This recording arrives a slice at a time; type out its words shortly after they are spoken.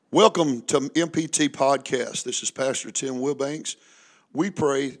Welcome to MPT Podcast. This is Pastor Tim Wilbanks. We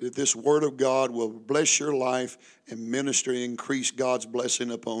pray that this Word of God will bless your life and minister and increase God's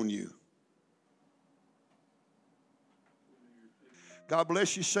blessing upon you. God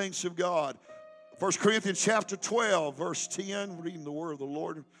bless you, saints of God. 1 Corinthians chapter 12, verse 10, reading the Word of the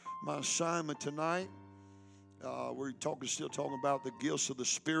Lord. My assignment tonight, we're still talking about the gifts of the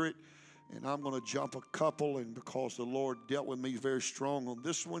Spirit. And I'm going to jump a couple, and because the Lord dealt with me very strong on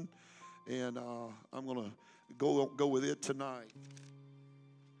this one, and I'm going to go with it tonight.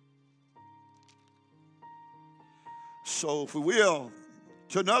 So, if we will,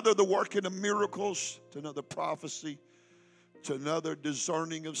 to another the working of miracles, to another prophecy, to another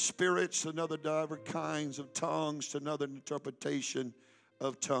discerning of spirits, to another diverse kinds of tongues, to another interpretation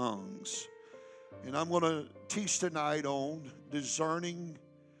of tongues. And I'm going to teach tonight on discerning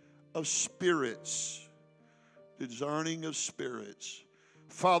of spirits. Discerning of spirits.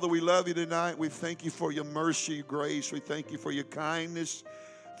 Father, we love you tonight. We thank you for your mercy, your grace. We thank you for your kindness.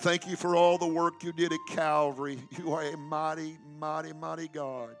 Thank you for all the work you did at Calvary. You are a mighty, mighty, mighty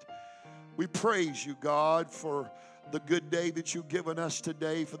God. We praise you, God, for the good day that you've given us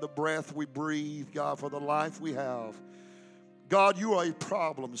today, for the breath we breathe, God, for the life we have. God, you are a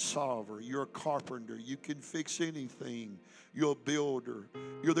problem solver. You're a carpenter. You can fix anything. You're a builder.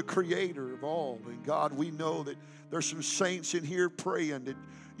 You're the creator of all. And God, we know that there's some saints in here praying that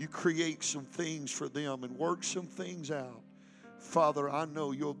you create some things for them and work some things out. Father, I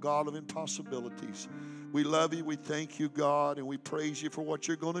know you're a God of impossibilities. We love you. We thank you, God, and we praise you for what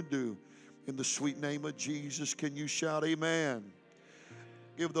you're going to do. In the sweet name of Jesus, can you shout amen?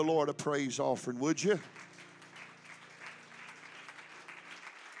 Give the Lord a praise offering, would you?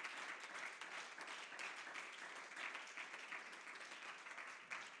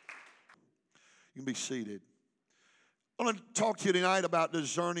 You can be seated. I want to talk to you tonight about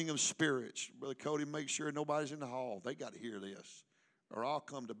discerning of spirits. Brother Cody, make sure nobody's in the hall. They got to hear this, or I'll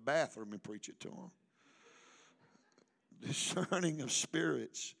come to the bathroom and preach it to them. Discerning of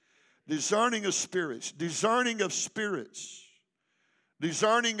spirits. Discerning of spirits. Discerning of spirits.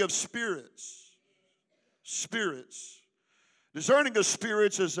 Discerning of spirits. Spirits. Discerning of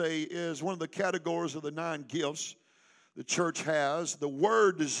spirits is one of the categories of the 9 gifts the church has. The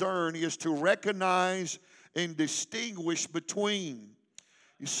word discern is to recognize and distinguish between.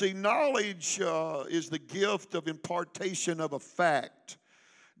 You see, knowledge is the gift of impartation of a fact.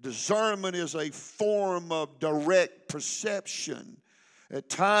 Discernment is a form of direct perception. At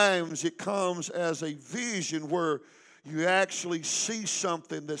times it comes as a vision where you actually see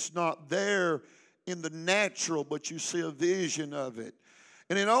something that's not there in the natural, but you see a vision of it.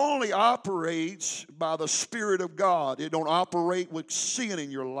 And it only operates by the Spirit of God. It don't operate with sin in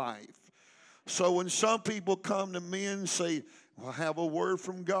your life. So when some people come to me and say, well, I have a word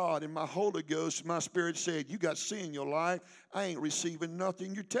from God in my Holy Ghost, my spirit said, you got sin in your life. I ain't receiving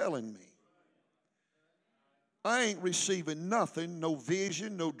nothing you're telling me. I ain't receiving nothing, no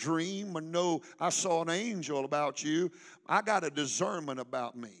vision, no dream, or no, I saw an angel about you. I got a discernment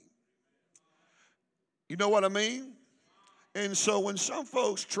about me. You know what I mean? And so when some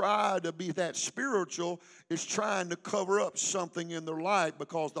folks try to be that spiritual, it's trying to cover up something in their life,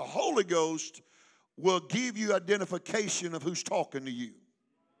 because the Holy Ghost will give you identification of who's talking to you.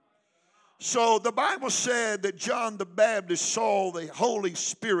 So the Bible said that John the Baptist saw the Holy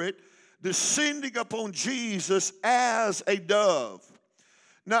Spirit descending upon Jesus as a dove.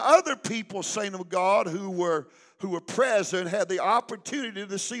 Now other people, saint of God, who were present had the opportunity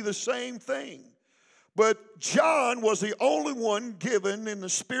to see the same thing. But John was the only one given in the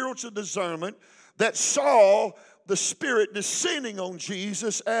spiritual discernment that saw the Spirit descending on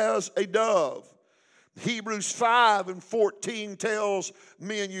Jesus as a dove. Hebrews 5:14 tells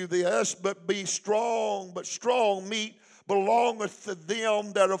me and you this, but be strong, but strong meat belongeth to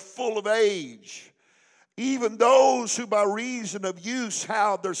them that are full of age. Even those who by reason of use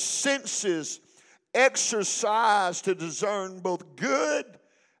have their senses exercised to discern both good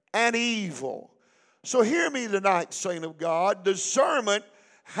and evil. So hear me tonight, saint of God. Discernment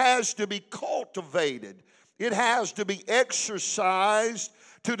has to be cultivated. It has to be exercised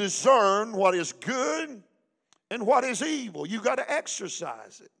to discern what is good and what is evil. You got to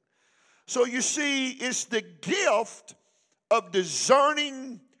exercise it. So you see, it's the gift of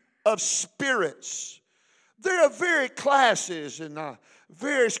discerning of spirits. There are various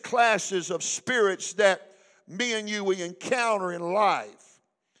classes of spirits that me and you we encounter in life.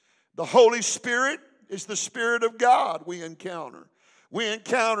 The Holy Spirit is the Spirit of God we encounter. We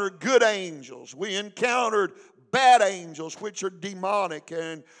encounter good angels. We encountered bad angels, which are demonic.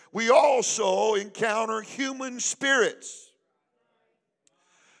 And we also encounter human spirits.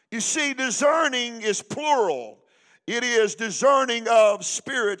 You see, discerning is plural. It is discerning of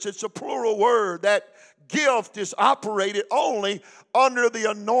spirits. It's a plural word. That gift is operated only under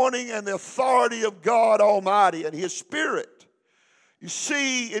the anointing and the authority of God Almighty and His Spirit. You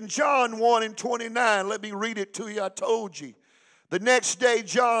see, in John 1:29, let me read it to you. I told you. The next day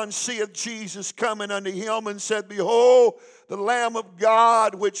John seeth Jesus coming unto him and said, Behold, the Lamb of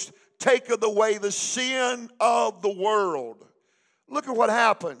God, which taketh away the sin of the world. Look at what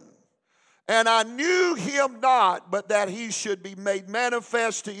happened. And I knew him not, but that he should be made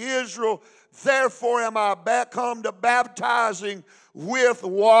manifest to Israel. Therefore am I come to baptizing with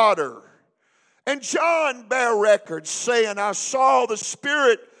water. And John bare record, saying, I saw the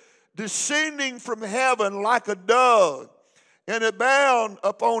Spirit descending from heaven like a dove, and it bound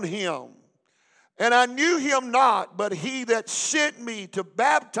upon him. And I knew him not, but he that sent me to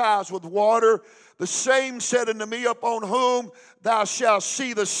baptize with water, the same said unto me, upon whom thou shalt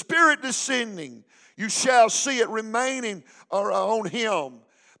see the Spirit descending, you shall see it remaining on him.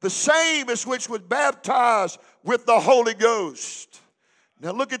 The same is which was baptized with the Holy Ghost.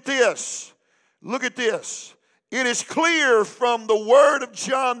 Now look at this. Look at this. It is clear from the word of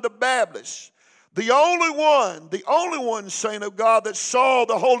John the Baptist, the only one, saint of God, that saw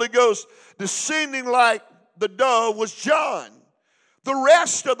the Holy Ghost descending like the dove was John. The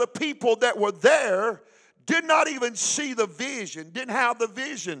rest of the people that were there did not even see the vision, didn't have the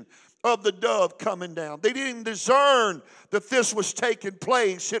vision of the dove coming down. They didn't discern that this was taking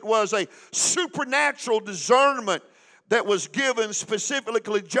place. It was a supernatural discernment that was given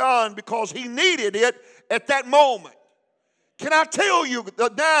specifically to John because he needed it at that moment. Can I tell you, the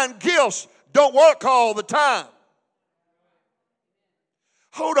 9 gifts don't work all the time.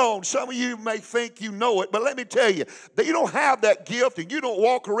 Hold on, some of you may think you know it, but let me tell you, that you don't have that gift and you don't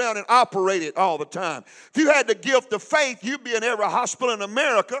walk around and operate it all the time. If you had the gift of faith, you'd be in every hospital in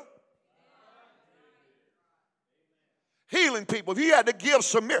America healing people. If you had the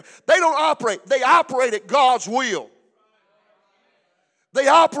gifts of miracles, they don't operate. They operate at God's will. They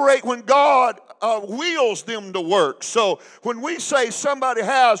operate when God wills them to work. So when we say somebody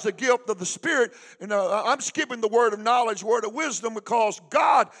has the gift of the Spirit, I'm skipping the word of knowledge, word of wisdom, because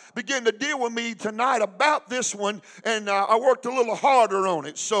God began to deal with me tonight about this one, and I worked a little harder on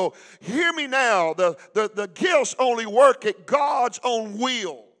it. So hear me now. The gifts only work at God's own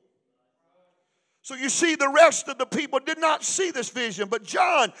will. So you see, the rest of the people did not see this vision, but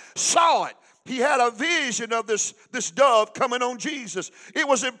John saw it. He had a vision of this dove coming on Jesus. It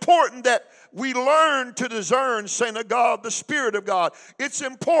was important that we learn to discern, saint of God, the Spirit of God. It's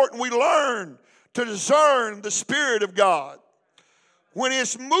important we learn to discern the Spirit of God. When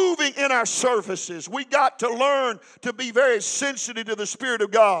it's moving in our surfaces, we got to learn to be very sensitive to the Spirit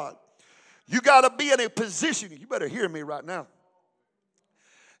of God. You got to be in a position, you better hear me right now.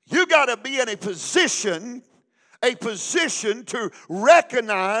 You got to be in a position to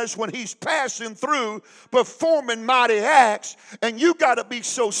recognize when he's passing through, performing mighty acts, and you got to be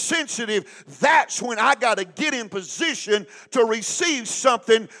so sensitive. That's when I got to get in position to receive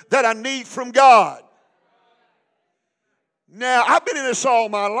something that I need from God. Now, I've been in this all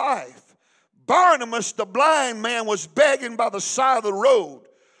my life. Barnabas, the blind man, was begging by the side of the road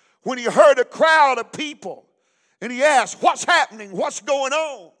when he heard a crowd of people, and he asked, what's happening? What's going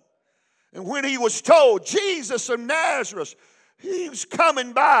on? And when he was told, Jesus of Nazareth, he was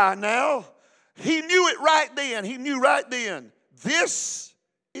coming by now, he knew it right then. He knew right then, this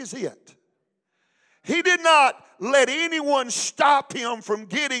is it. He did not let anyone stop him from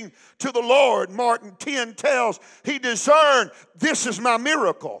getting to the Lord. Mark 10 tells, he discerned, this is my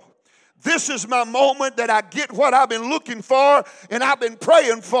miracle. This is my moment that I get what I've been looking for and I've been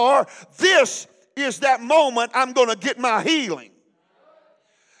praying for. This is that moment I'm going to get my healing.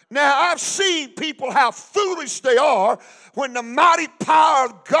 Now, I've seen people how foolish they are when the mighty power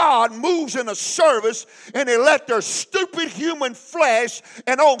of God moves in a service and they let their stupid human flesh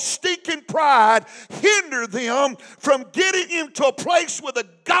and old stinking pride hinder them from getting into a place with the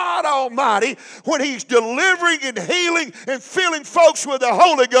God Almighty. When he's delivering and healing and filling folks with the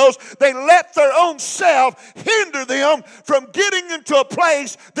Holy Ghost, they let their own self hinder them from getting into a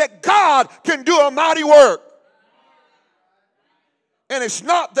place that God can do a mighty work. And it's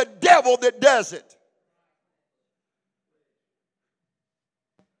not the devil that does it.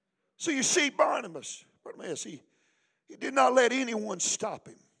 So you see, Barnabas, he did not let anyone stop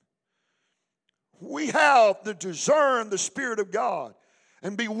him. We have to discern the Spirit of God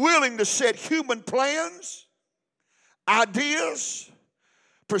and be willing to set human plans, ideas,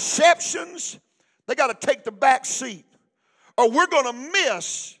 perceptions. They got to take the back seat, or we're going to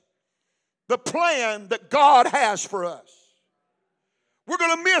miss the plan that God has for us. We're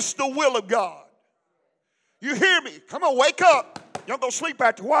going to miss the will of God. You hear me? Come on, wake up. You're going to sleep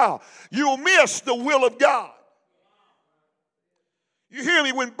after a while. You'll miss the will of God. You hear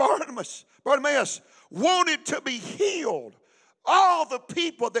me? When Bartimaeus wanted to be healed, all the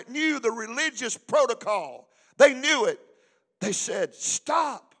people that knew the religious protocol, they knew it. They said,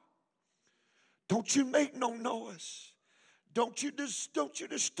 stop. Don't you make no noise. Don't you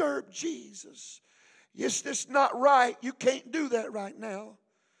disturb Jesus. Yes, that's not right. You can't do that right now.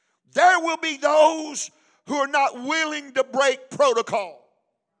 There will be those who are not willing to break protocol.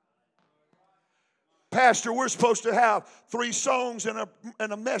 Pastor, we're supposed to have 3 songs and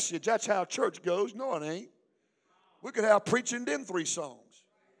a message. That's how church goes. No, it ain't. We could have preaching then 3 songs.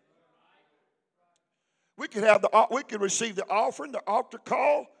 We could receive the offering, the altar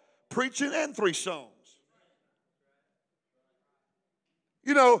call, preaching, and 3 songs.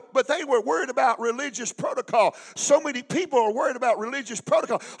 You know, but they were worried about religious protocol. So many people are worried about religious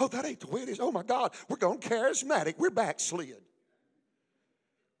protocol. Oh, that ain't the way it is. Oh, my God, we're going charismatic. We're backslid.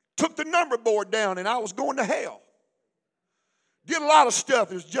 Took the number board down, and I was going to hell. Did a lot of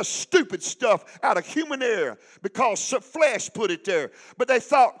stuff. It was just stupid stuff out of human error because some flesh put it there. But they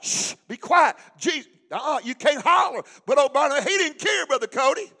thought, shh, be quiet. Jesus, you can't holler. But Obama, he didn't care, Brother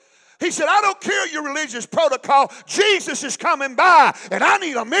Cody. He said, I don't care your religious protocol. Jesus is coming by, and I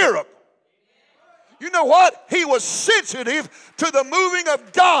need a miracle. You know what? He was sensitive to the moving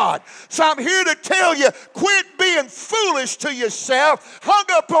of God. So I'm here to tell you, quit being foolish to yourself, hung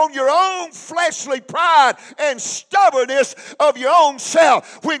up on your own fleshly pride and stubbornness of your own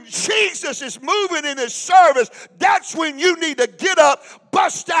self. When Jesus is moving in his service, that's when you need to get up,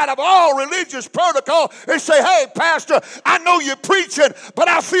 bust out of all religious protocol and say, hey, Pastor, I know you're preaching, but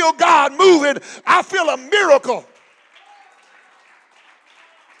I feel God moving. I feel a miracle.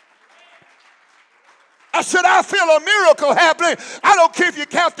 I said, I feel a miracle happening. I don't care if you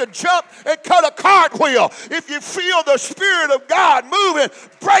have to jump and cut a cartwheel. If you feel the Spirit of God moving,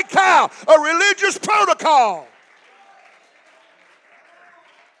 break out a religious protocol.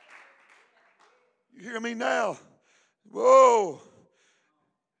 You hear me now? Whoa.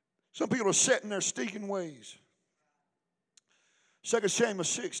 Some people are set in their stinking ways. 2 Samuel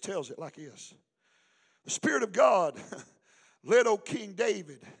 6 tells it like this. The Spirit of God led old King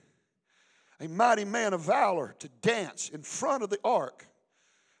David, a mighty man of valor, to dance in front of the ark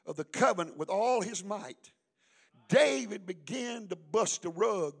of the covenant with all his might. David began to bust a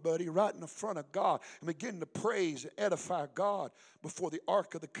rug, buddy, right in the front of God and began to praise and edify God before the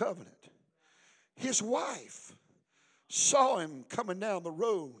ark of the covenant. His wife saw him coming down the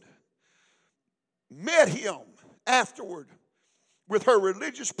road, met him afterward with her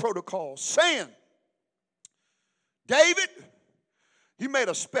religious protocol, saying, David, you made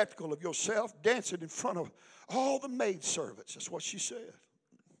a spectacle of yourself dancing in front of all the maidservants. That's what she said.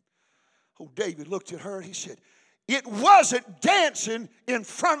 Oh, David looked at her and he said, it wasn't dancing in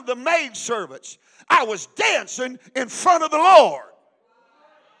front of the maidservants. I was dancing in front of the Lord.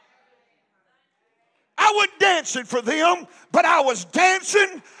 I wasn't dancing for them, but I was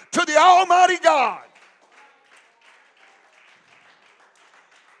dancing to the Almighty God.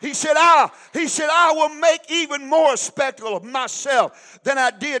 He said, I will make even more spectacle of myself than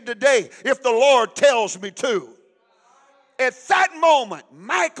I did today if the Lord tells me to. At that moment,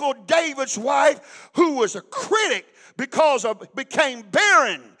 Michal, David's wife, who was a critic became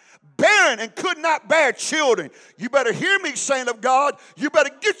barren and could not bear children. You better hear me, saint of God. You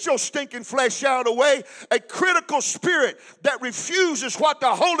better get your stinking flesh out of the way. A critical spirit that refuses what the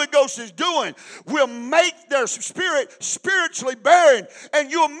Holy Ghost is doing will make their spirit spiritually barren,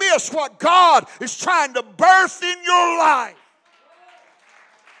 and you'll miss what God is trying to birth in your life.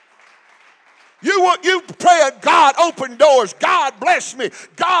 You pray, God, open doors. God, bless me.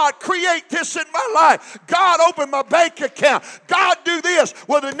 God, create this in my life. God, open my bank account. God, do this.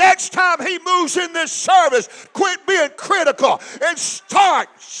 Well, the next time he moves in this service, quit being critical and start.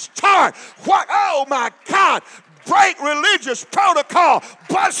 What? Oh, my God. Break religious protocol.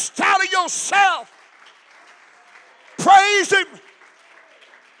 Bust out of yourself. Praise him.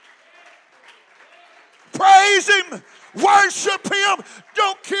 Praise him. Worship him.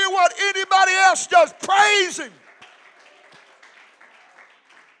 Don't care what anybody else does. Praise him.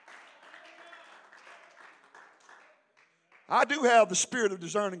 I do have the spirit of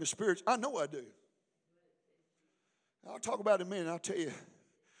discerning of spirits. I know I do. I'll talk about it in a minute. I'll tell you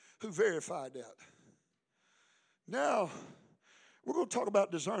who verified that. Now, we're going to talk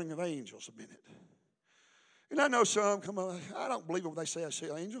about discerning of angels a minute. And I know some come on, I don't believe it when they say I see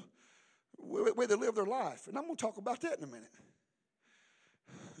an angel. Where they live their life. And I'm going to talk about that in a minute.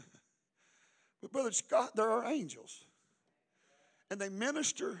 But Brother Scott, there are angels. and they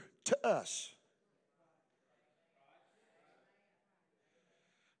minister to us.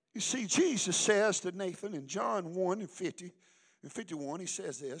 You see, Jesus says to Nathan in John 1 and 50 and 51, he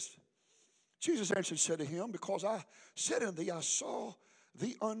says this. Jesus answered and said to him, because I said unto thee, I saw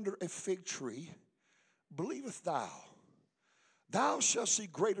thee under a fig tree, believest thou? Thou shalt see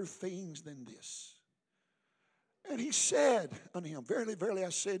greater things than this. And he said unto him, verily, verily, I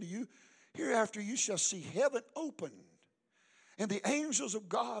say to you, hereafter you shall see heaven opened, and the angels of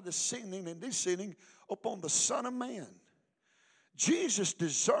God ascending and descending upon the Son of Man. Jesus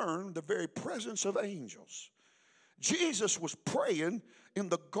discerned the very presence of angels. Jesus was praying in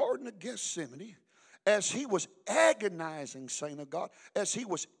the Garden of Gethsemane as he was agonizing, saint of God, as he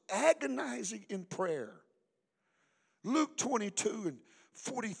was agonizing in prayer. Luke 22 and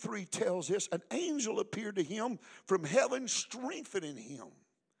 43 tells us, an angel appeared to him from heaven, strengthening him.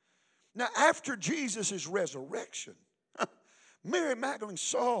 Now, after Jesus' resurrection, Mary Magdalene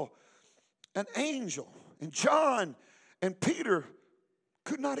saw an angel, and John and Peter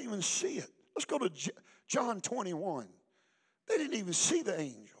could not even see it. Let's go to John 21. They didn't even see the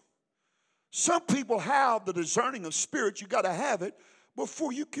angel. Some people have the discerning of spirits. You got to have it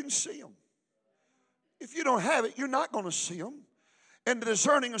before you can see them. If you don't have it, you're not going to see them. And the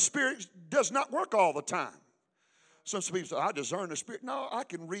discerning of spirits does not work all the time. Some people say, I discern the spirit. No, I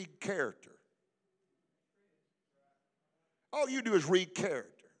can read character. All you do is read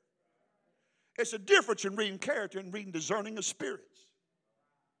character. It's a difference in reading character and reading discerning of spirits.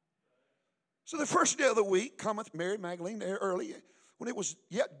 So the first day of the week cometh Mary Magdalene there early, when it was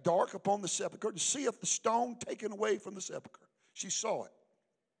yet dark, upon the sepulchre, and seeth the stone taken away from the sepulchre. She saw it.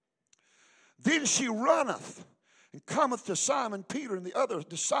 Then she runneth and cometh to Simon Peter and the other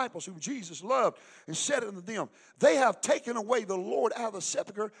disciples whom Jesus loved, and said unto them, they have taken away the Lord out of the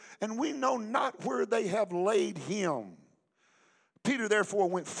sepulchre, and we know not where they have laid him. Peter therefore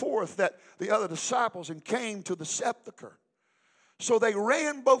went forth that the other disciples, and came to the sepulchre. So they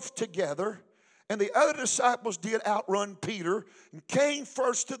ran both together, and the other disciples did outrun Peter, and came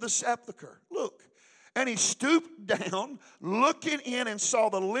first to the sepulchre. Look, and he stooped down, looking in, and saw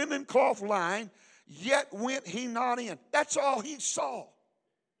the linen cloth lying, yet went he not in. That's all he saw.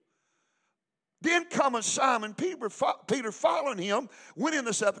 Then cometh Simon Peter following him, went in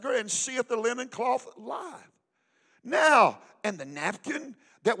the sepulchre, and seeth the linen cloth lie. Now, and the napkin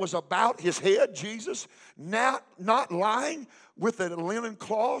that was about his head, Jesus, not lying with the linen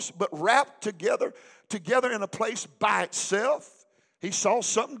cloths, but wrapped together in a place by itself. He saw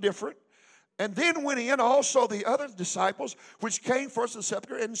something different. And then went in also the other disciples, which came first to the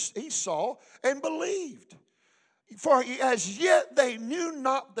sepulchre, and he saw and believed. For as yet they knew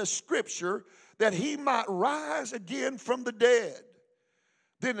not the scripture, that he might rise again from the dead.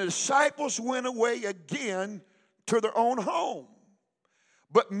 Then the disciples went away again to their own home.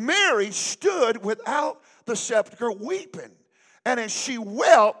 But Mary stood without the sepulchre weeping. And as she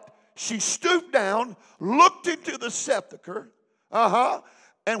wept, she stooped down, looked into the sepulchre.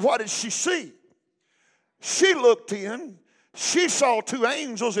 And what did she see? She looked in. She saw two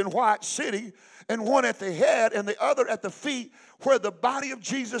angels in white sitting, and one at the head and the other at the feet, where the body of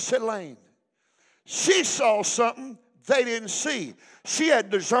Jesus had lain. She saw something they didn't see. She had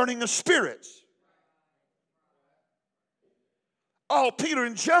discerning of spirits. All Peter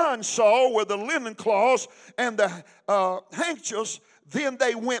and John saw were the linen cloths and the handkerchiefs. Then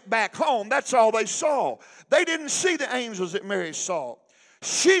they went back home. That's all they saw. They didn't see the angels that Mary saw.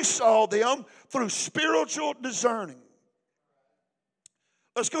 She saw them through spiritual discerning.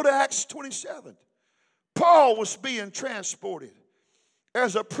 Let's go to Acts 27. Paul was being transported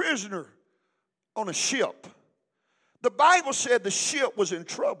as a prisoner on a ship. The Bible said the ship was in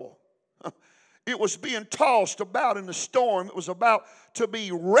trouble. It was being tossed about in the storm. It was about to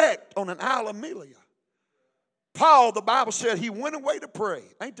be wrecked on an Isle of Melia. Paul, the Bible said, he went away to pray.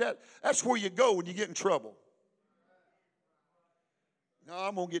 That's where you go when you get in trouble. No,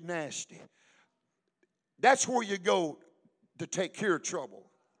 I'm going to get nasty. That's where you go to take care of trouble.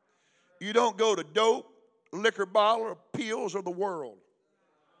 You don't go to dope, liquor bottle, or pills, or the world.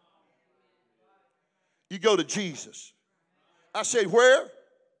 You go to Jesus. I say, where?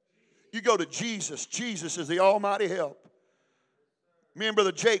 You go to Jesus. Jesus is the almighty help. Me and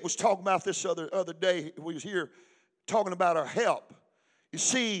Brother Jake was talking about this other day. We was here talking about our help. You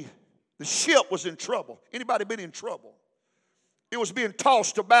see, the ship was in trouble. Anybody been in trouble? It was being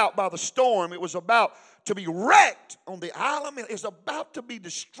tossed about by the storm. It was about to be wrecked on the island. It was about to be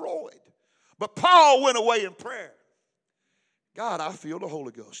destroyed. But Paul went away in prayer. God, I feel the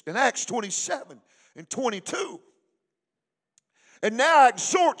Holy Ghost. In Acts 27 and 22. And now I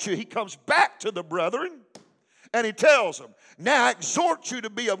exhort you, he comes back to the brethren And he tells them, now I exhort you to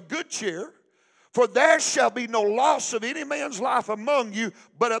be of good cheer, for there shall be no loss of any man's life among you,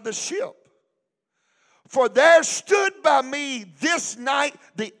 but of the ship. For there stood by me this night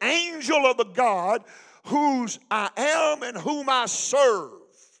the angel of the God, whose I am and whom I serve,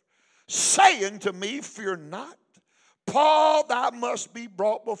 saying to me, fear not, Paul, thou must be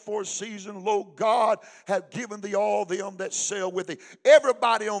brought before Caesar. Lo, God hath given thee all them that sail with thee.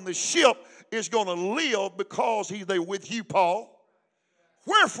 Everybody on the ship is going to live because they're with you, Paul.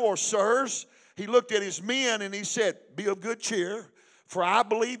 Wherefore, sirs, he looked at his men and he said, be of good cheer, for I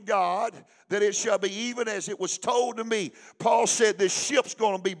believe God that it shall be even as it was told to me. Paul said this ship's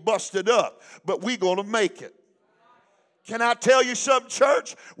going to be busted up, but we're going to make it. Can I tell you something,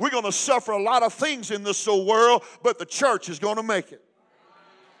 church? We're going to suffer a lot of things in this old world, but the church is going to make it.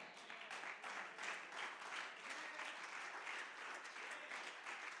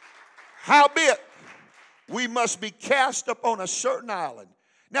 Howbeit, we must be cast upon a certain island.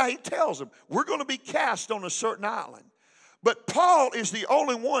 Now, he tells them, we're going to be cast on a certain island. But Paul is the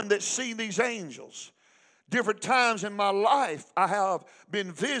only one that's seen these angels. Different times in my life, I have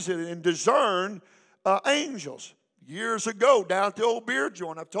been visited and discerned angels. Years ago, down at the old beer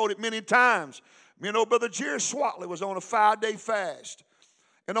joint, I've told it many times. Me and old brother Jerry Swatley was on a 5-day fast.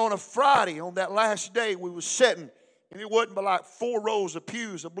 And on a Friday, on that last day, we were sitting, and it wasn't but like 4 rows of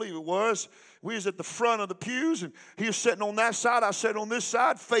pews, I believe it was. We was at the front of the pews, and he was sitting on that side. I sat on this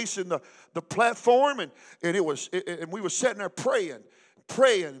side, facing the platform, and we were sitting there praying.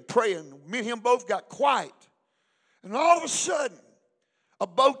 Me and him both got quiet. And all of a sudden, a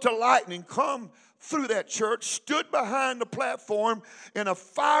bolt of lightning come through that church, stood behind the platform, and a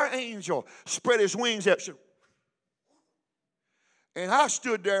fire angel spread his wings out. And I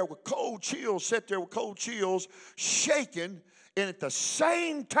stood there with cold chills, sat there with cold chills, shaking. And at the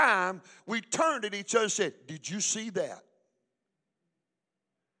same time, we turned at each other and said, did you see that?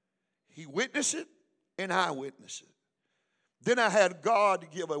 He witnessed it, and I witnessed it. Then I had God to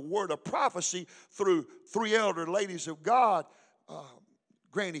give a word of prophecy through 3 elder ladies of God,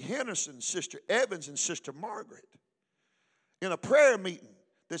 Granny Henderson, Sister Evans, and Sister Margaret, in a prayer meeting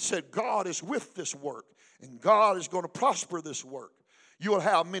that said God is with this work, and God is going to prosper this work. You will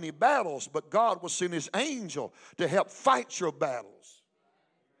have many battles, but God will send his angel to help fight your battles.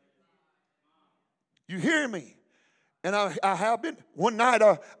 You hear me? And I have been. One night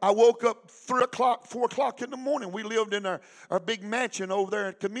I woke up 3 o'clock, 4 o'clock in the morning. We lived in our big mansion over there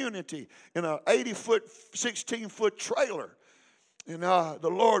in community in an 80-foot, 16-foot trailer. And the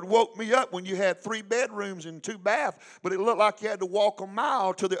Lord woke me up when you had 3 bedrooms and 2 baths, but it looked like you had to walk a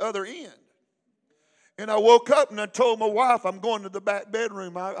mile to the other end. And I woke up and I told my wife, I'm going to the back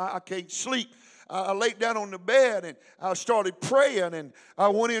bedroom. I can't sleep. I laid down on the bed and I started praying, and I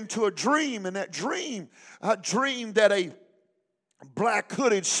went into a dream. And that dream, I dreamed that a black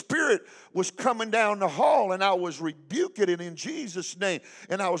hooded spirit was coming down the hall, and I was rebuking it in Jesus' name.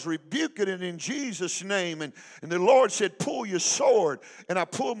 And I was rebuking it in Jesus' name. And the Lord said, pull your sword. And I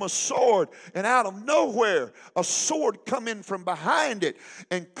pulled my sword, and out of nowhere, a sword come in from behind it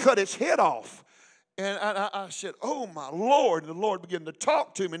and cut its head off. And I said, oh, my Lord. And the Lord began to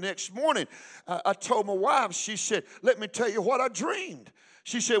talk to me. Next morning, I told my wife, she said, let me tell you what I dreamed.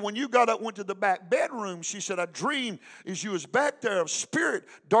 She said, when you got up, went to the back bedroom, she said, I dreamed as you was back there, a spirit,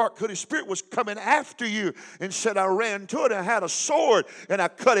 dark hooded spirit was coming after you, and said, I ran to it and I had a sword and I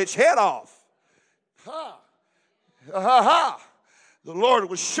cut its head off. Ha. Ha ha. The Lord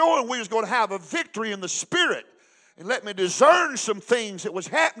was showing we was going to have a victory in the spirit. And let me discern some things that was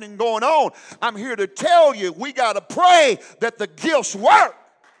happening, going on. I'm here to tell you, we got to pray that the gifts work.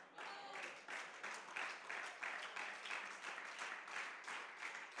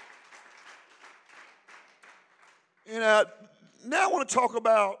 And now I want to talk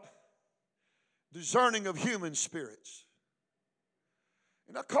about discerning of human spirits.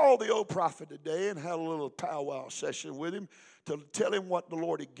 And I called the old prophet today and had a little powwow session with him to tell him what the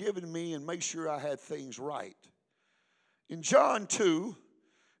Lord had given me and make sure I had things right. In John 2,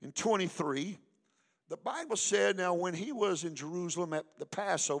 in 23, the Bible said, now when he was in Jerusalem at the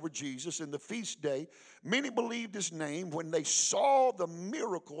Passover, Jesus, in the feast day, many believed his name when they saw the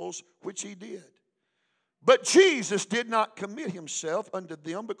miracles which he did. But Jesus did not commit himself unto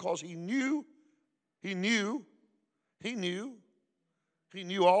them, because he knew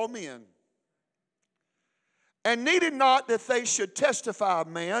all men, and needed not that they should testify of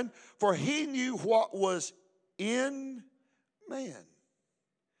man, for he knew what was in man.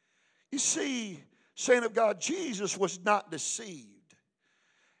 You see, saint of God, Jesus was not deceived.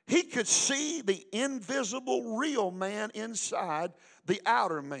 He could see the invisible real man inside the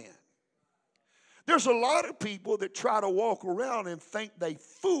outer man. There's a lot of people that try to walk around and think they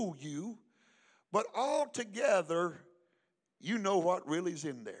fool you, but altogether, you know what really is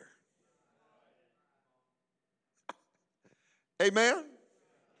in there. Amen?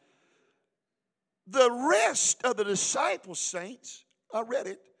 The rest of the disciples, saints, I read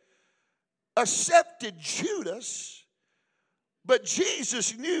it, accepted Judas, but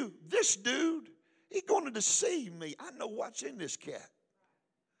Jesus knew this dude, he's going to deceive me. I know what's in this cat.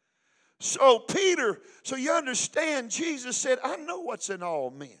 So Peter, so you understand, Jesus said, I know what's in all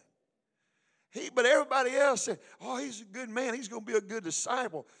men. But everybody else said, oh, he's a good man. He's going to be a good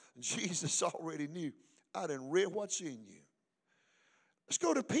disciple. And Jesus already knew, I done read what's in you. Let's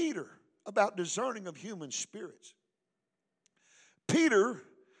go to Peter about discerning of human spirits. Peter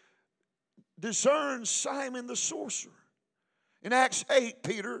discerns Simon the sorcerer. In Acts 8,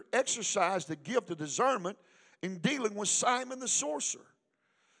 Peter exercised the gift of discernment in dealing with Simon the sorcerer.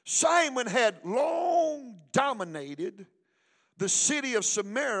 Simon had long dominated the city of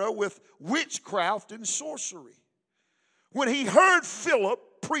Samaria with witchcraft and sorcery. When he heard Philip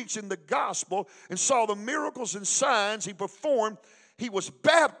preaching the gospel and saw the miracles and signs he performed, he was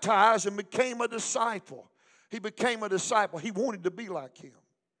baptized and became a disciple. He became a disciple. He wanted to be like him.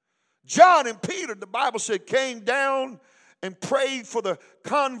 John and Peter, the Bible said, came down and prayed for the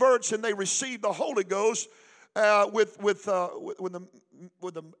converts, and they received the Holy Ghost with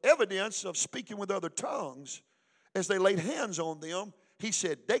the evidence of speaking with other tongues. As they laid hands on them, he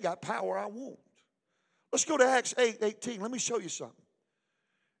said, they got power I want. Let's go to Acts 8:18. Let me show you something.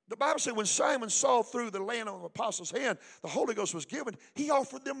 The Bible said when Simon saw through the laying on the apostles' hand, the Holy Ghost was given, he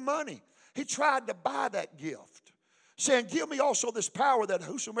offered them money. He tried to buy that gift, saying, give me also this power that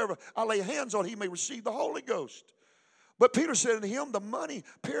whosoever I lay hands on, he may receive the Holy Ghost. But Peter said unto him, the money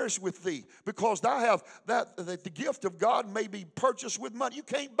perish with thee, because thou have that the gift of God may be purchased with money. You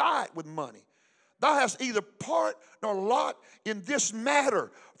can't buy it with money. Thou hast either part nor lot in this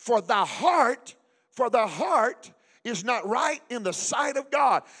matter, for the heart is not right in the sight of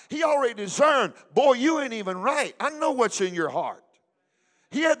God. He already discerned, boy, you ain't even right. I know what's in your heart.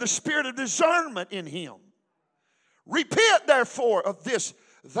 He had the spirit of discernment in him. Repent, therefore, of this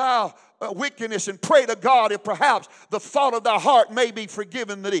thou wickedness, and pray to God if perhaps the thought of thy heart may be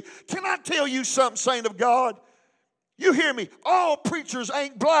forgiven to thee. Can I tell you something, saint of God? You hear me? All preachers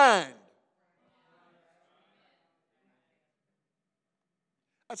ain't blind.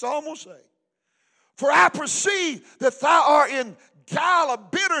 That's all I'm going to say. For I perceive that thou art in guile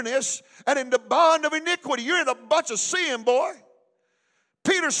of bitterness and in the bond of iniquity. You're in a bunch of sin, boy.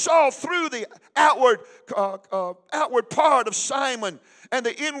 Peter saw through the outward part of Simon and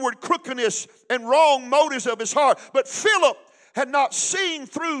the inward crookedness and wrong motives of his heart. But Philip had not seen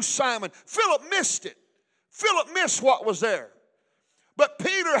through Simon. Philip missed it. Philip missed what was there. But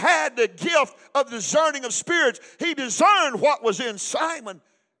Peter had the gift of discerning of spirits. He discerned what was in Simon.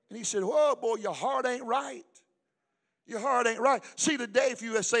 And he said, whoa, boy, your heart ain't right. Your heart ain't right. See, today, if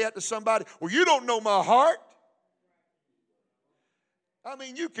you say that to somebody, well, you don't know my heart. I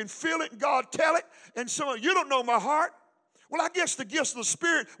mean, you can feel it and God tell it. And so you don't know my heart. Well, I guess the gifts of the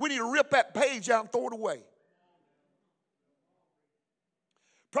Spirit, we need to rip that page out and throw it away.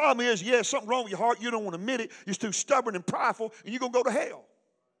 Problem is, yeah, something wrong with your heart. You don't want to admit it. You're too stubborn and prideful, and you're going to go to hell.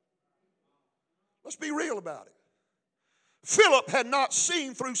 Let's be real about it. Philip had not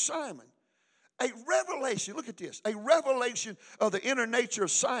seen through Simon. A revelation, look at this, a revelation of the inner nature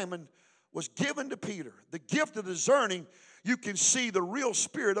of Simon was given to Peter. The gift of discerning, you can see the real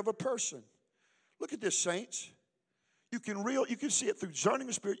spirit of a person. Look at this, saints. You can see it through discerning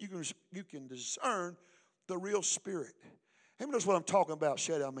the spirit. You can discern the real spirit. How many knows what I'm talking about?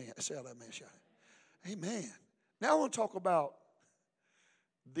 Shout out, man. Shout out, man. Shout out. Amen. Now I want to talk about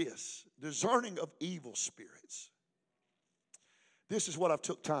this, discerning of evil spirits. This is what I've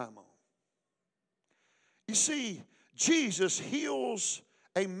took time on. You see, Jesus heals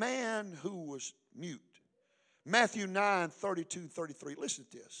a man who was mute. Matthew 9:32-33. Listen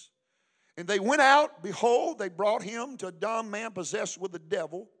to this. And they went out, behold, they brought him to a dumb man possessed with the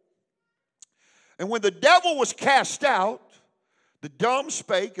devil. And when the devil was cast out, the dumb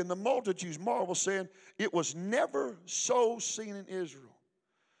spake, and the multitudes marveled, saying, it was never so seen in Israel.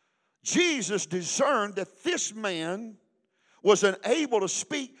 Jesus discerned that this man was unable to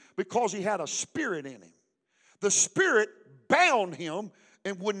speak because he had a spirit in him. The spirit bound him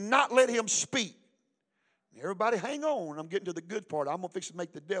and would not let him speak. Everybody hang on. I'm getting to the good part. I'm going to fix to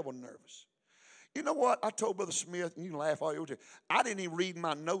make the devil nervous. You know what? I told Brother Smith, and you can laugh all you want to. I didn't even read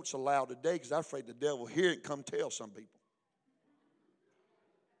my notes aloud today because I'm afraid the devil will hear it and come tell some people.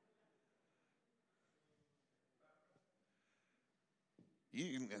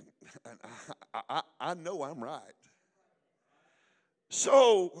 And I know I'm right.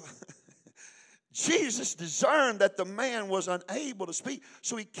 So Jesus discerned that the man was unable to speak.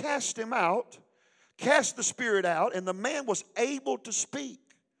 So he cast him out, cast the spirit out, and the man was able to speak.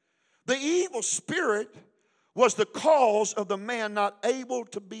 The evil spirit was the cause of the man not able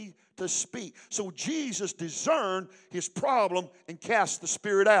to speak. So Jesus discerned his problem and cast the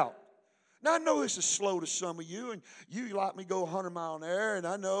spirit out. Now, I know this is slow to some of you, and you like me go 100 miles an hour, and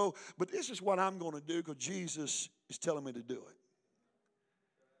I know, but this is what I'm going to do because Jesus is telling me to do it.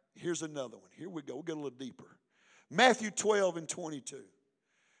 Here's another one. Here we go. We'll get a little deeper. Matthew 12 and 22.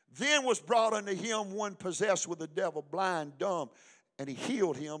 Then was brought unto him one possessed with the devil, blind, dumb, and he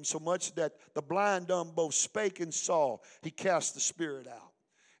healed him so much that the blind, dumb both spake and saw. He cast the spirit out.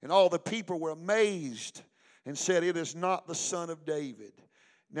 And all the people were amazed and said, it is not the Son of David.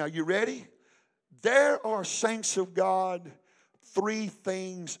 Now, you ready? There are, saints of God, three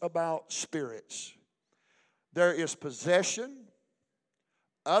things about spirits. There is possession,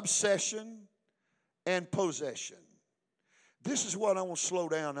 obsession, and possession. This is what I want to slow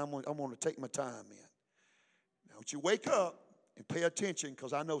down. I'm going to take my time in. Now, don't you wake up and pay attention,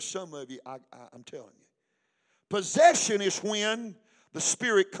 because I know some of you, I'm telling you. Possession is when the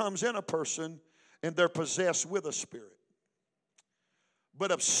spirit comes in a person and they're possessed with a spirit.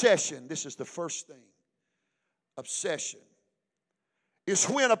 But obsession, this is the first thing. Obsession is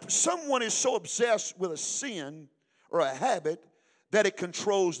when someone is so obsessed with a sin or a habit that it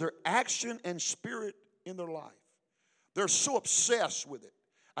controls their action and spirit in their life. They're so obsessed with it.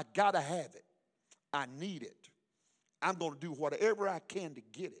 I got to have it. I need it. I'm going to do whatever I can to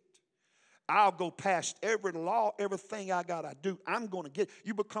get it. I'll go past every law, everything I got to do. I'm going to get it.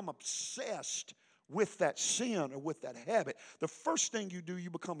 You become obsessed with that sin or with that habit. The first thing you do, you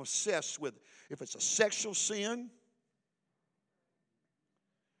become obsessed with it. If it's a sexual sin,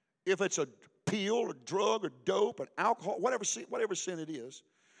 if it's a pill, a drug, or dope, an alcohol, whatever sin it is,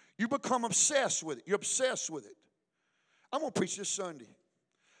 you become obsessed with it. You're obsessed with it. I'm going to preach this Sunday.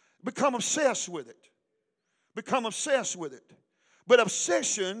 Become obsessed with it. Become obsessed with it. But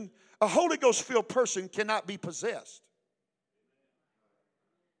obsession, a Holy Ghost-filled person cannot be possessed.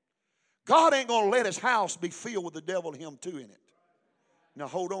 God ain't going to let his house be filled with the devil and him too in it. Now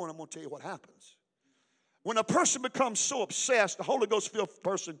hold on, I'm going to tell you what happens. When a person becomes so obsessed, the Holy Ghost-filled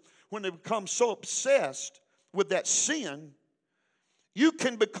person, when they become so obsessed with that sin, you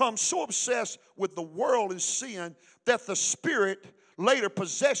can become so obsessed with the world and sin that the Spirit later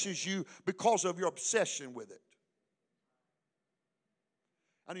possesses you because of your obsession with it.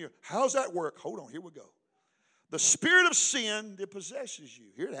 I mean, how's that work? Hold on, here we go. The spirit of sin that possesses you.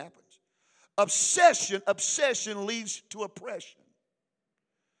 Here it happens. Obsession leads to oppression.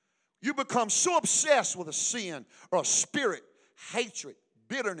 You become so obsessed with a sin or a spirit, hatred,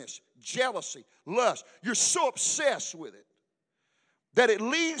 bitterness, jealousy, lust. You're so obsessed with it that it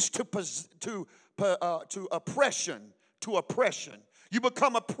leads to oppression, to oppression. You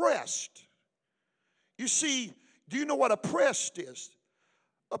become oppressed. You see, do you know what oppressed is?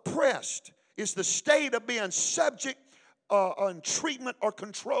 Oppressed is the state of being subject on treatment or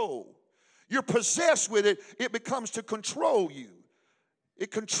control. You're possessed with it, it becomes to control you. It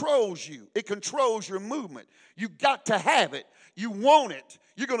controls you. It controls your movement. You got to have it. You want it.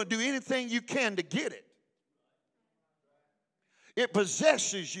 You're going to do anything you can to get it. It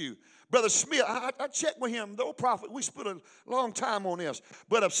possesses you. Brother Smith, I checked with him, the old prophet, we spent a long time on this.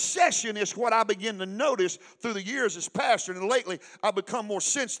 But obsession is what I begin to notice through the years as pastor, and lately I've become more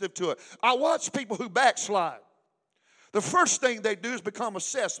sensitive to it. I watch people who backslide. The first thing they do is become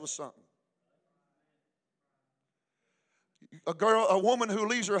obsessed with something. A woman who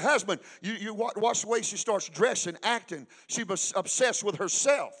leaves her husband, you watch the way she starts dressing, acting. She's obsessed with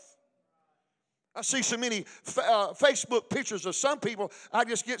herself. I see so many Facebook pictures of some people, I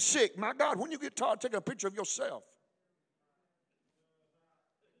just get sick. My God, when you get tired, take a picture of yourself.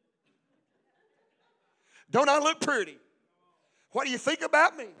 Don't I look pretty? What do you think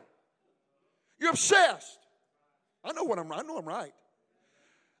about me? You're obsessed. I know I'm right.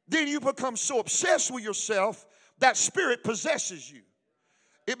 Then you become so obsessed with yourself, that spirit possesses you.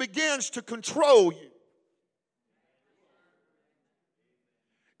 It begins to control you.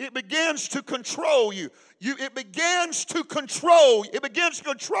 It begins to control you. It begins to control you. It begins to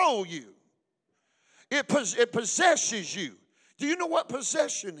control you. It possesses you. Do you know what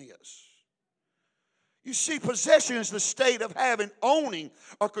possession is? You see, possession is the state of having, owning,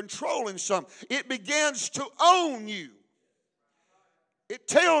 or controlling something. It begins to own you. It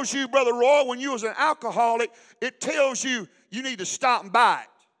tells you, Brother Roy, when you was an alcoholic, it tells you you need to stop and buy it.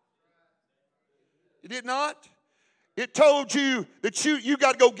 It did not? It told you that you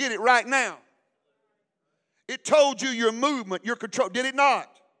got to go get it right now. It told you your movement, your control. Did it not?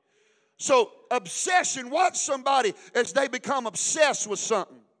 So obsession, watch somebody as they become obsessed with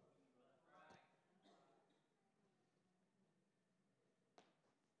something.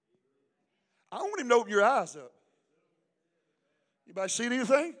 I want him to open your eyes up. Anybody seen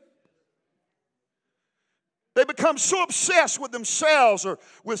anything? They become so obsessed with themselves or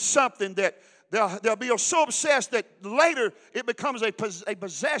with something that they'll be so obsessed that later it becomes a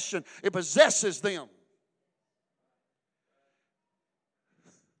possession. It possesses them.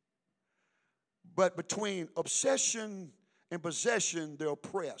 But between obsession and possession, they're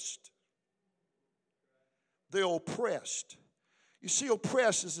oppressed. They're oppressed. You see,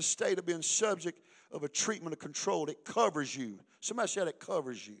 oppressed is a state of being subject of a treatment of control. It covers you. Somebody said it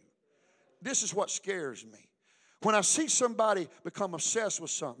covers you. This is what scares me. When I see somebody become obsessed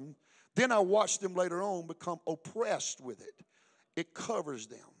with something, then I watch them later on become oppressed with it. It covers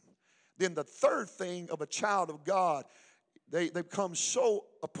them. Then the third thing of a child of God, they become so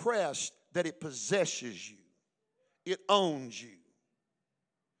oppressed that it possesses you. It owns you.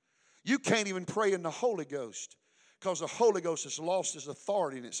 You can't even pray in the Holy Ghost because the Holy Ghost has lost its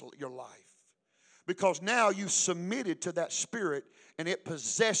authority in your life. Because now you've submitted to that spirit and it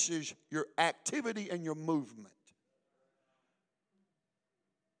possesses your activity and your movement.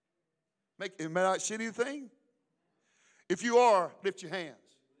 May I see anything? If you are, lift your hands.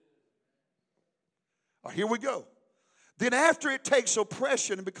 Here we go. Then after it takes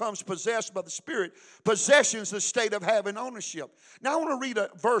oppression and becomes possessed by the Spirit, possession is the state of having ownership. Now I want to read a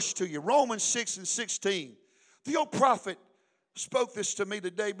verse to you. Romans 6:16. The old prophet spoke this to me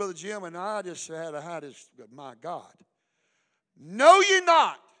today, Brother Jim, and I just had this, my God. Know ye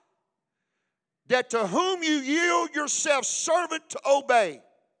not that to whom you yield yourself servant to obey,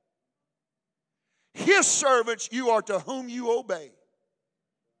 his servants you are to whom you obey.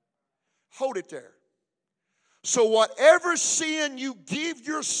 Hold it there. So whatever sin you give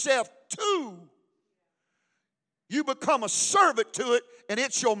yourself to, you become a servant to it, and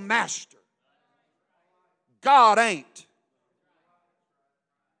it's your master. God ain't.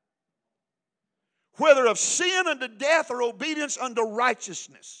 Whether of sin unto death or obedience unto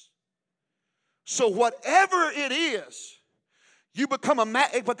righteousness. So whatever it is, you become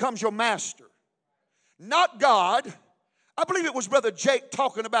it becomes your master. Not God. I believe it was Brother Jake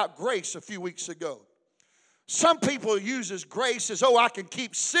talking about grace a few weeks ago. Some people use grace as, I can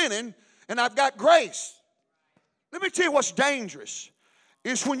keep sinning and I've got grace. Let me tell you what's dangerous.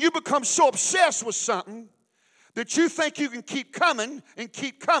 Is when you become so obsessed with something that you think you can keep coming and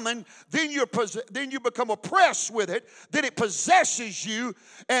keep coming, then you become oppressed with it, then it possesses you,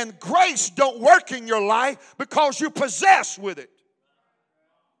 and grace don't work in your life because you're possessed with it.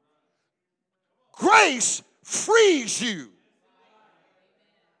 Grace frees you.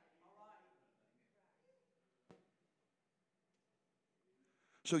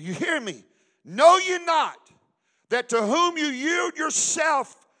 So you hear me. Know ye not that to whom you yield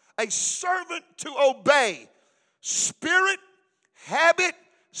yourself a servant to obey, spirit, habit,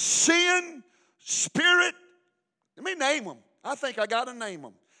 sin, spirit. Let me name them. I think I got to name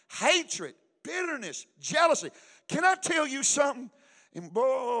them. Hatred, bitterness, jealousy. Can I tell you something? And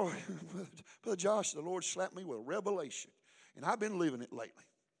boy, Brother Josh, the Lord slapped me with a revelation, and I've been living it lately.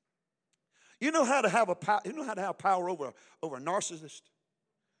 You know how to have power over a narcissist?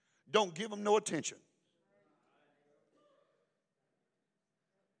 Don't give them no attention.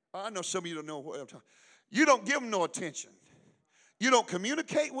 I know some of you don't know what I'm talking about. You don't give them no attention. You don't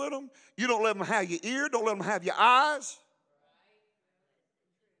communicate with them. You don't let them have your ear. Don't let them have your eyes.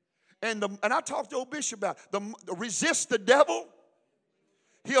 And I talked to old Bishop about resist the devil.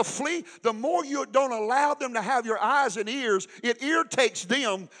 He'll flee. The more you don't allow them to have your eyes and ears, it irritates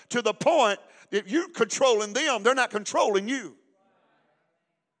them to the point that you're controlling them. They're not controlling you.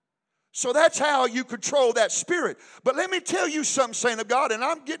 So that's how you control that spirit. But let me tell you something, saint of God, and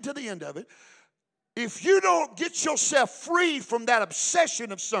I'm getting to the end of it. If you don't get yourself free from that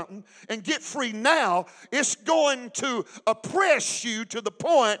obsession of something and get free now, it's going to oppress you to the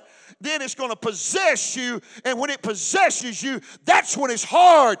point, then it's going to possess you. And when it possesses you, that's when it's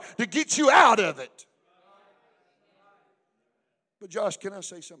hard to get you out of it. But Josh, can I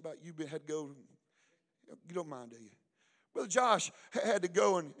say something about you had to go? You don't mind, do you? Brother Josh had to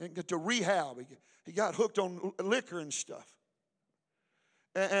go and get to rehab. He got hooked on liquor and stuff.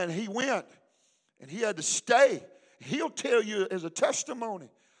 And he went, and he had to stay. He'll tell you as a testimony.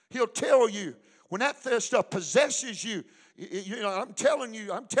 He'll tell you when that stuff possesses you. You know, I'm telling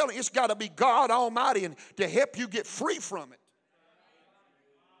you, it's got to be God Almighty and to help you get free from it.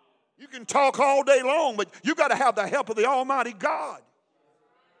 You can talk all day long, but you got to have the help of the Almighty God.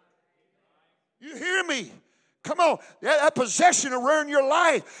 You hear me? Come on, that possession will ruin your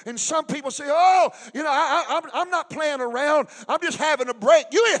life. And some people say, oh, I'm not playing around. I'm just having a break.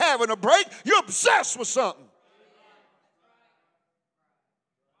 You ain't having a break. You're obsessed with something.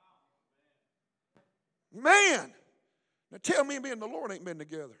 Man, now tell me and the Lord ain't been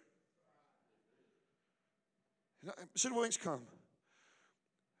together. Said, Wilbanks, come.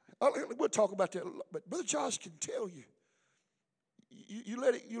 We'll talk about that. But Brother Josh can tell you.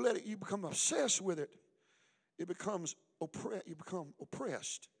 You become obsessed with it. It becomes you become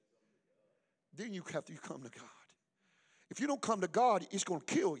oppressed. Then you come to God. If you don't come to God, it's going to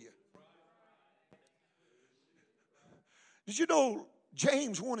kill you. Did you know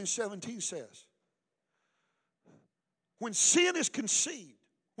James 1:17 says, when sin is conceived,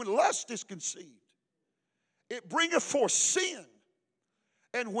 when lust is conceived, it bringeth forth sin.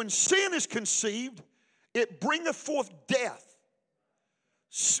 And when sin is conceived, it bringeth forth death.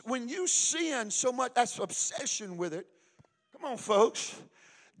 When you sin so much, that's obsession with it. Come on, folks.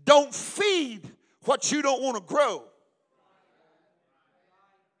 Don't feed what you don't want to grow.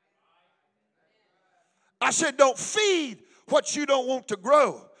 I said, don't feed what you don't want to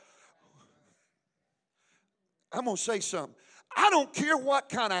grow. I'm going to say something. I don't care what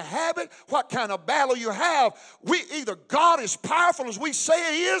kind of habit, what kind of battle you have. Either God is powerful as we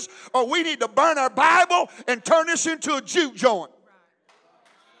say He is, or we need to burn our Bible and turn this into a juke joint.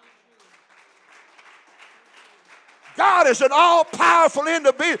 God is an all-powerful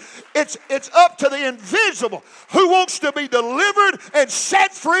individual. It's up to the invisible who wants to be delivered and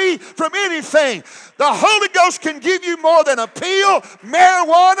set free from anything. The Holy Ghost can give you more than a pill,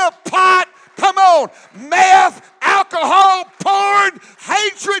 marijuana, pot, come on, meth, alcohol, porn,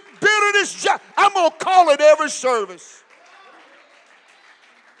 hatred, bitterness. I'm going to call it every service.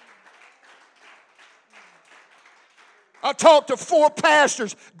 I talked to 4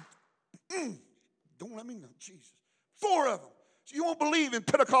 pastors. Don't let me know, Jesus. 4 of them. So you won't believe in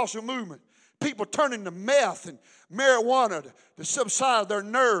Pentecostal movement. People turning to meth and marijuana to subside their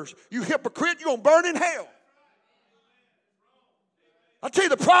nerves. You hypocrite, you're going to burn in hell. I tell you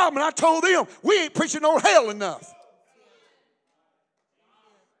the problem, and I told them, we ain't preaching no hell enough.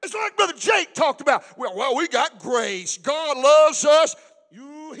 It's like Brother Jake talked about. Well, we got grace. God loves us.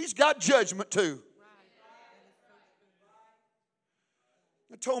 He's got judgment too.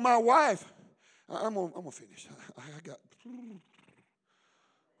 I told my wife, I'm gonna finish.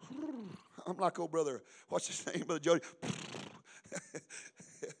 I'm like old brother. What's his name, Brother Jody?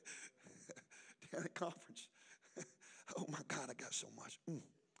 Down at conference. Oh my God, I got so much.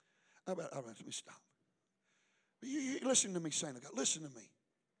 All right, let me stop. You listen to me, saint of God. Listen to me.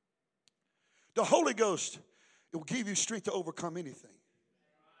 The Holy Ghost, it will give you strength to overcome anything.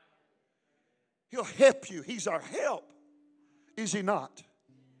 He'll help you. He's our help. Is He not?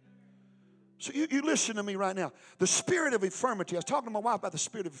 So you listen to me right now. The spirit of infirmity. I was talking to my wife about the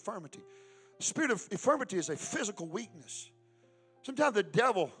spirit of infirmity. The spirit of infirmity is a physical weakness. Sometimes the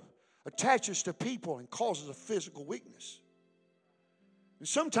devil attaches to people and causes a physical weakness. And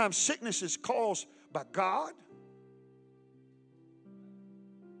sometimes sickness is caused by God.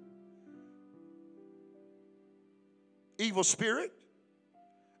 Evil spirit.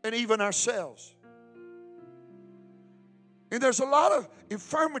 And even ourselves. And there's a lot of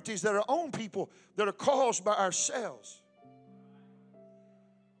infirmities that are on people that are caused by ourselves.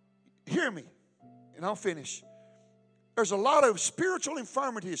 Hear me, and I'll finish. There's a lot of spiritual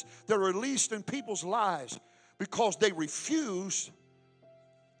infirmities that are released in people's lives because they refuse.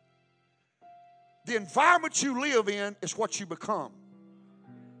 The environment you live in is what you become.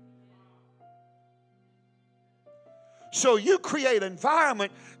 So you create an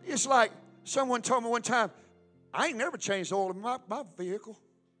environment. It's like someone told me one time, I ain't never changed the oil in my vehicle.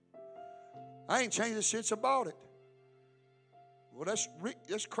 I ain't changed it since I bought it. Well,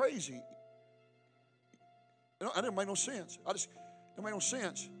 that's crazy. That didn't make no sense. It made no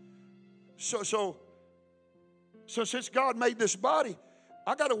sense. So since God made this body,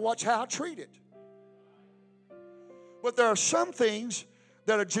 I got to watch how I treat it. But there are some things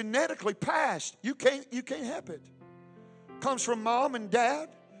that are genetically passed. You can't help it. Comes from mom and dad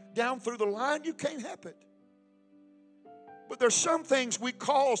down through the line. You can't help it. But there's some things we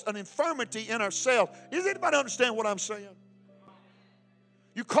cause an infirmity in ourselves. Does anybody understand what I'm saying?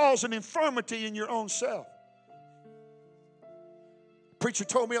 You cause an infirmity in your own self.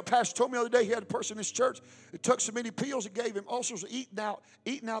 A pastor told me the other day he had a person in his church that took so many pills it gave him ulcers eating out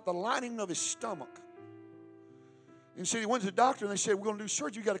the lining of his stomach. And so he went to the doctor and they said, we're going to do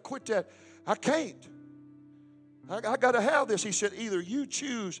surgery. You got to quit that. I can't. I got to have this. He said, either you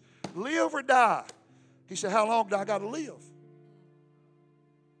choose live or die. He said, how long do I got to live?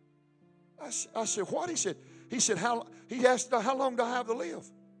 I said, what? He said, he asked, how long do I have to live?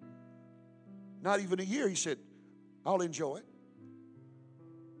 Not even a year. He said, I'll enjoy it.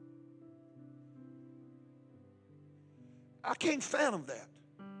 I can't fathom that.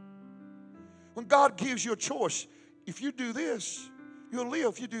 When God gives you a choice, if you do this, you'll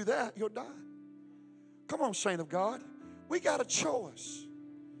live. If you do that, you'll die. Come on, saint of God. We got a choice.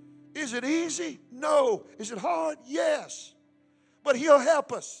 Is it easy? No. Is it hard? Yes. But He'll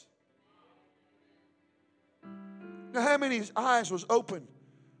help us. Now, how many eyes was open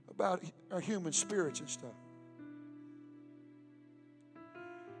about our human spirits and stuff?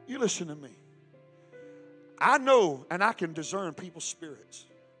 You listen to me. I know and I can discern people's spirits.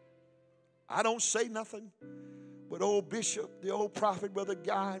 I don't say nothing, but old Bishop, the old prophet, Brother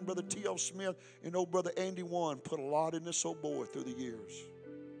Guy and Brother T.L. Smith and old Brother Andy Warren put a lot in this old boy through the years.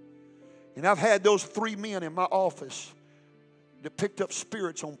 And I've had those 3 men in my office that picked up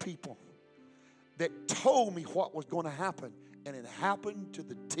spirits on people that told me what was going to happen, and it happened to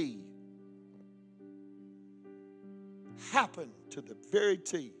the T. Happened to the very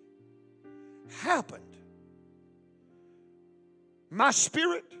T. Happened. My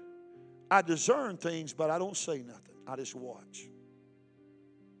spirit, I discern things, but I don't say nothing. I just watch.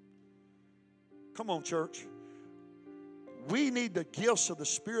 Come on, church. We need the gifts of the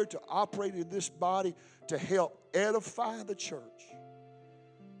Spirit to operate in this body to help edify the church.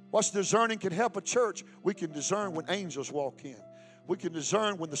 What's discerning can help a church? We can discern when angels walk in. We can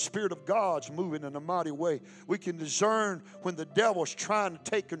discern when the Spirit of God's moving in a mighty way. We can discern when the devil's trying to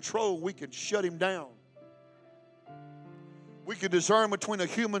take control. We can shut him down. We can discern between a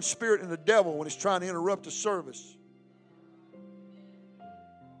human spirit and the devil when he's trying to interrupt the service.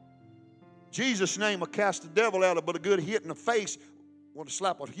 Jesus' name will cast the devil out, but a good hit in the face will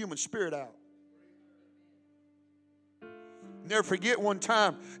slap a human spirit out. Never forget one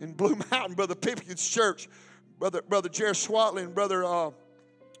time in Blue Mountain, Brother Pipkin's church, Brother Jerry Swatley and Brother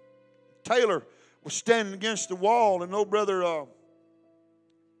Taylor was standing against the wall, and old Brother,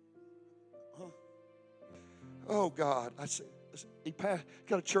 oh God, I said, he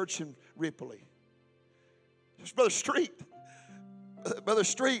got a church in Ripley. It's Brother Street. Brother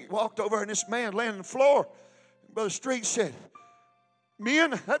Street walked over, and this man laying on the floor. Brother Street said,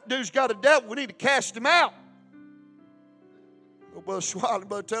 men, that dude's got a devil. We need to cast him out. Well, Brother Swallow and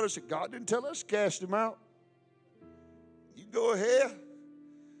Brother Taylor said, God didn't tell us to cast him out. You go ahead.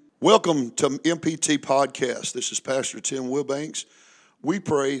 Welcome to MPT Podcast. This is Pastor Tim Wilbanks. We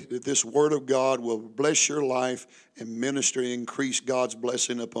pray that this Word of God will bless your life and ministry and increase God's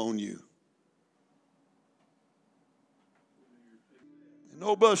blessing upon you. And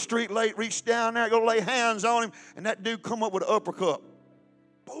old Brother Street reached down there, go lay hands on him, and that dude come up with an uppercut.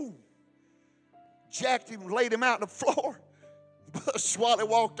 Boom. Jacked him, laid him out on the floor. Brother Swallow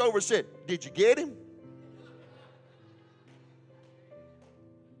walked over and said, did you get him?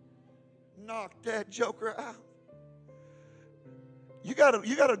 Knocked that joker out. You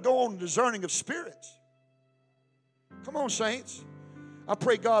gotta go on discerning of spirits. Come on, saints. I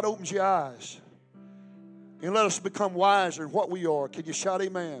pray God opens your eyes and let us become wiser in what we are. Can you shout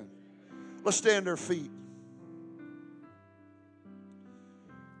amen? Let's stand to our feet.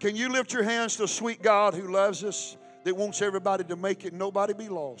 Can you lift your hands to a sweet God who loves us, that wants everybody to make it, nobody be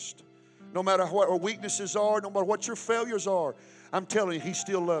lost? No matter what our weaknesses are, no matter what your failures are, I'm telling you, He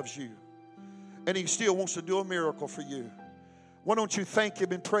still loves you. And He still wants to do a miracle for you. Why don't you thank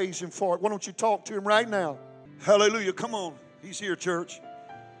Him and praise Him for it? Why don't you talk to Him right now? Hallelujah. Come on. He's here, church.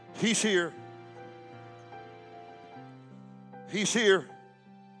 He's here. He's here.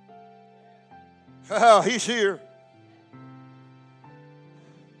 He's here.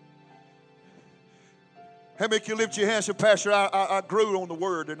 How many can lift your hands and say, Pastor, I grew on the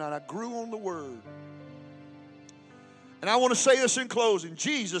Word tonight. I grew on the Word. And I want to say this in closing.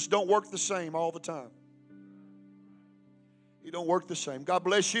 Jesus don't work the same all the time. He don't work the same. God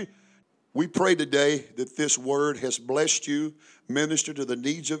bless you. We pray today that this word has blessed you, ministered to the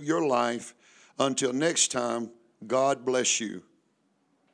needs of your life. Until next time, God bless you.